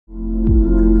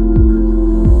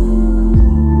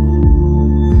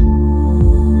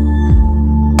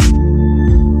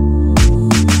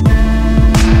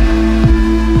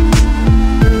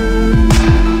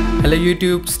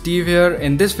YouTube, Steve here.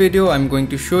 In this video I'm going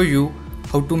to show you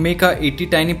how to make a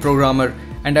ATtiny programmer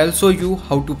and I'll show you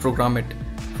how to program it.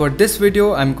 For this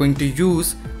video I'm going to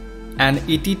use an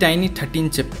ATtiny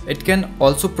 13 chip. It can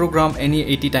also program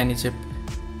any ATtiny chip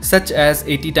such as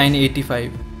ATtiny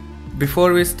 85.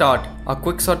 Before we start, a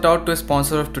quick shout out to a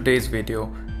sponsor of today's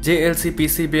video. JLC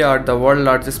PCB are the world's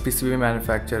largest PCB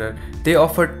manufacturer. They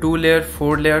offer 2-layer,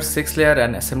 4-layer, 6-layer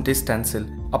and SMT stencil.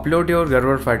 Upload your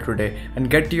Gerber file today and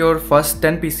get your first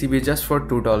 10 PCB just for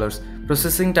 $2.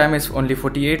 Processing time is only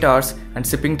 48 hours and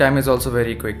shipping time is also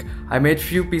very quick. I made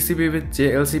few PCB with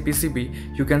JLC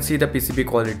PCB. You can see the PCB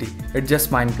quality. It's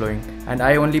just mind blowing and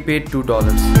I only paid $2.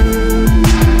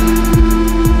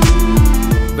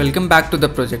 Welcome back to the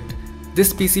project.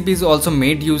 This PCB is also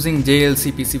made using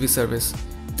JLC PCB service.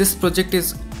 This project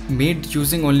is made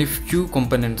using only few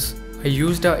components. I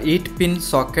used a 8-pin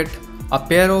socket, a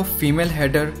pair of female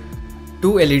header,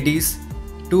 2 LEDs,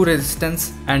 2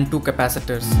 resistance and 2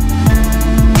 capacitors.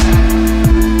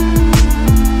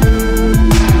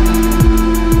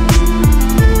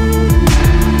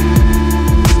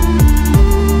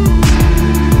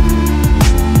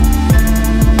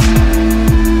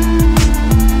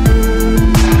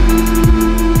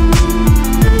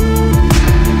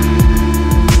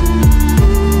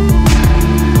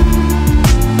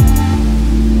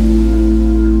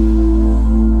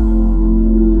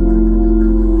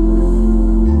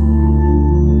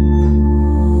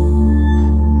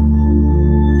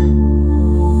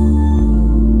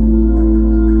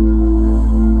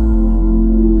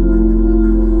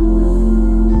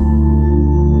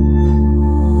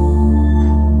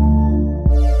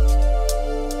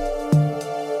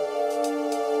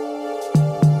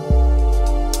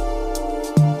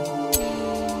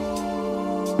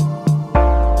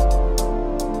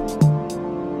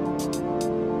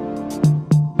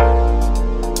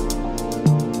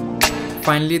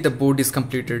 Finally, the board is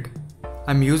completed.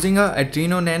 I'm using a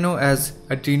Arduino Nano as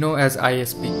Arduino as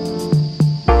ISP.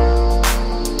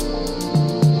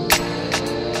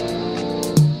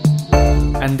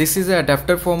 And this is an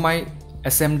adapter for my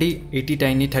SMD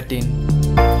ATtiny 13.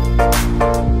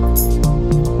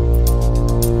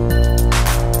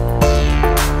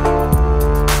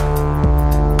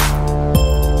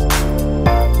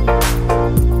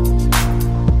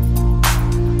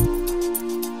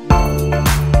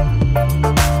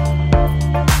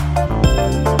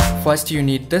 First you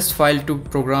need this file to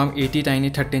program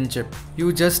ATtiny 13 chip.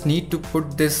 You just need to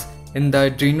put this in the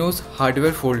Arduino's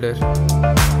hardware folder.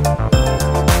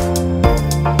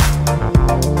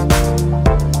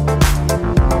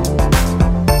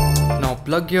 Now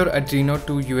plug your Arduino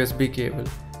to USB cable.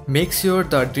 Make sure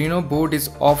the Arduino board is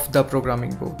off the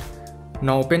programming board.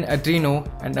 Now open Arduino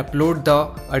and upload the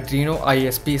Arduino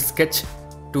ISP sketch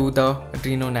to the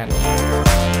Arduino Nano.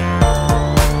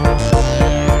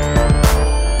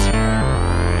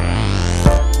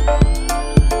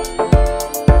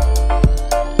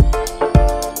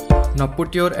 Now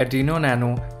put your Arduino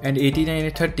Nano and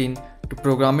ATtiny 13 to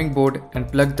programming board and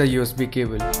plug the USB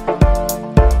cable.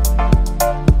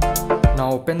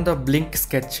 Now open the Blink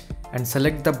sketch and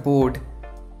select the board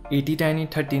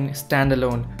ATtiny 13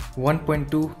 standalone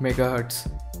 1.2 MHz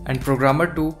and programmer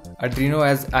to Arduino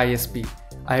as ISP.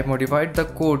 I have modified the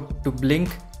code to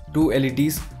blink 2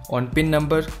 LEDs on pin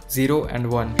number 0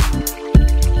 and 1.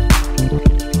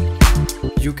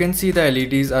 You can see the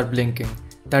LEDs are blinking.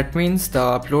 That means the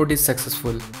upload is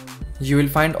successful. You will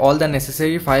find all the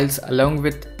necessary files along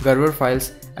with Gerber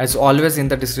files as always in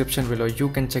the description below. You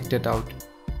can check that out.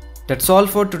 That's all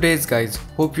for today's guys.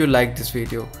 Hope you liked this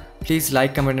video. Please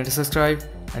like, comment and subscribe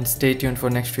and stay tuned for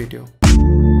next video.